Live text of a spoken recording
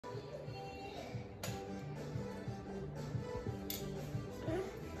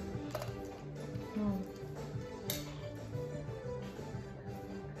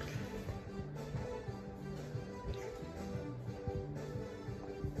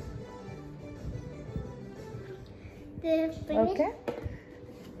Finish. Okay.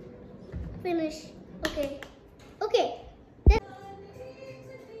 Finish. Okay. Okay.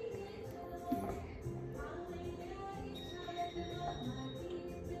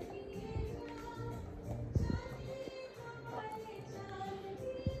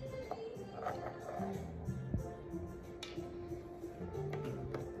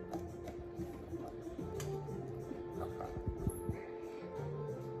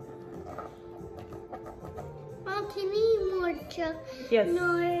 Can we more chop? Yes. No,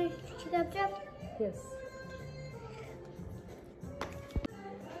 chop. Yes.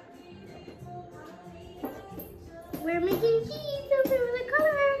 We're making cheese over the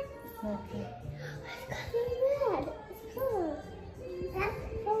color. Okay. It's color red. It's color. That's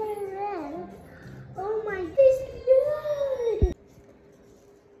color red. Oh my, this is good.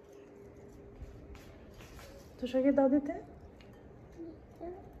 তুষারকে দাও দিতে।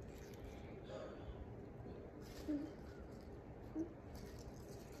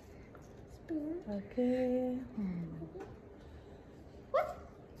 Okay. What?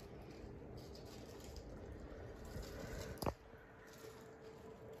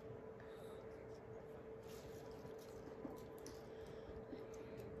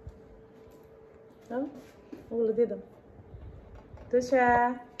 দাও ওগুলো দিয়ে দাও তুষার।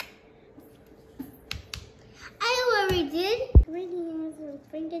 I already did. Ingredients and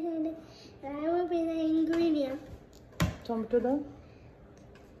bring it in, and I will be the ingredient. Tomato দাও।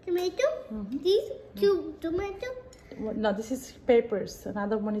 Tomato. These two tomato. No, this is peppers.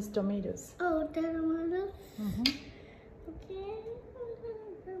 Another one is tomatoes. Oh, tomato. Okay.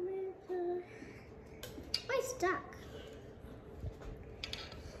 Tomato. Why stuck?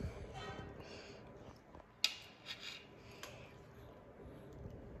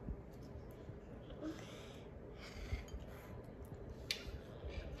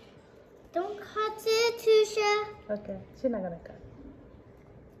 Don't cut it, Tusha. Okay, she's not gonna cut.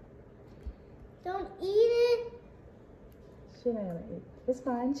 Don't eat it. She's not gonna eat. It's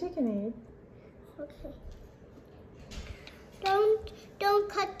fine, she can eat. Okay. Don't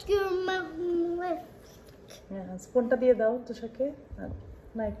cut your mouth. Yeah, spoonটা দিয়ে দাও তুষারকে আর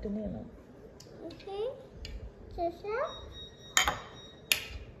নাইফটা নিয়ে নাও। Okay. Tusha.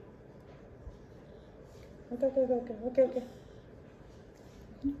 Okay.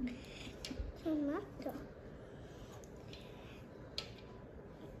 Tomato.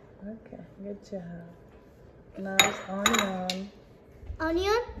 Okay, good job. Nice onion.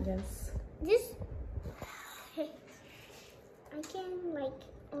 Onion. Yes. This. Okay. I can like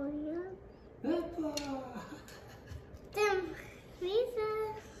onion. Then pizza.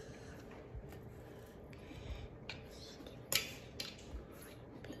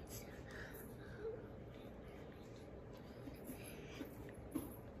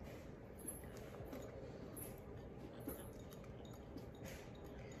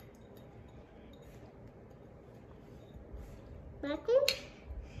 Bacon.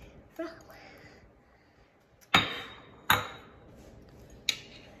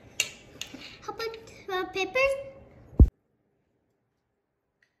 How about peppers?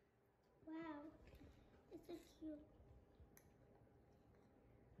 Wow, this is cute.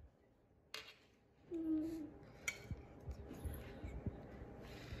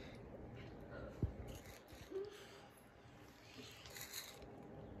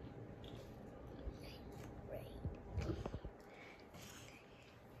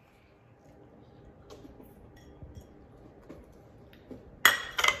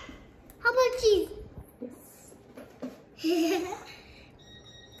 How about cheese? Yes.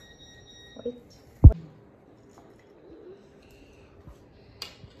 Wait.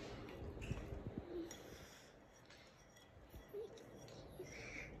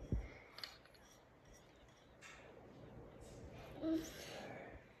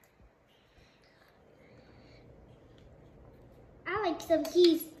 I like some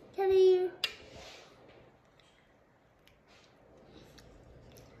cheese. Can you?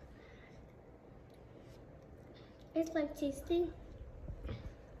 It's like tasty.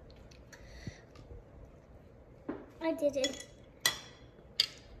 I did it.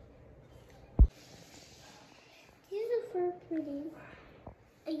 These are for pretty.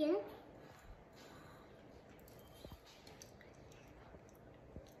 Again.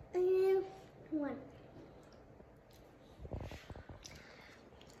 And one.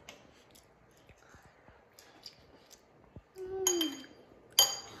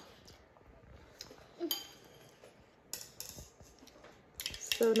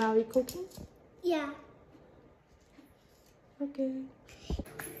 So now we're cooking? Yeah. Okay.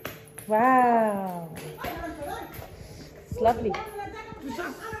 Wow. It's lovely.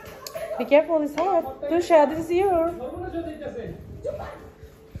 Be careful, it's hot. Tusha, this is you.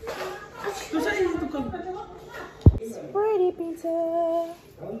 It's pretty pizza.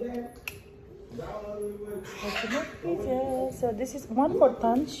 Pizza. So this is one for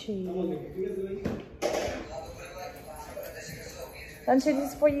Tanchi. Tanchi,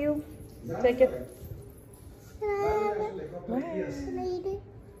 this is for you. Take it.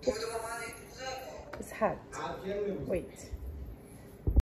 It's hot. Wait.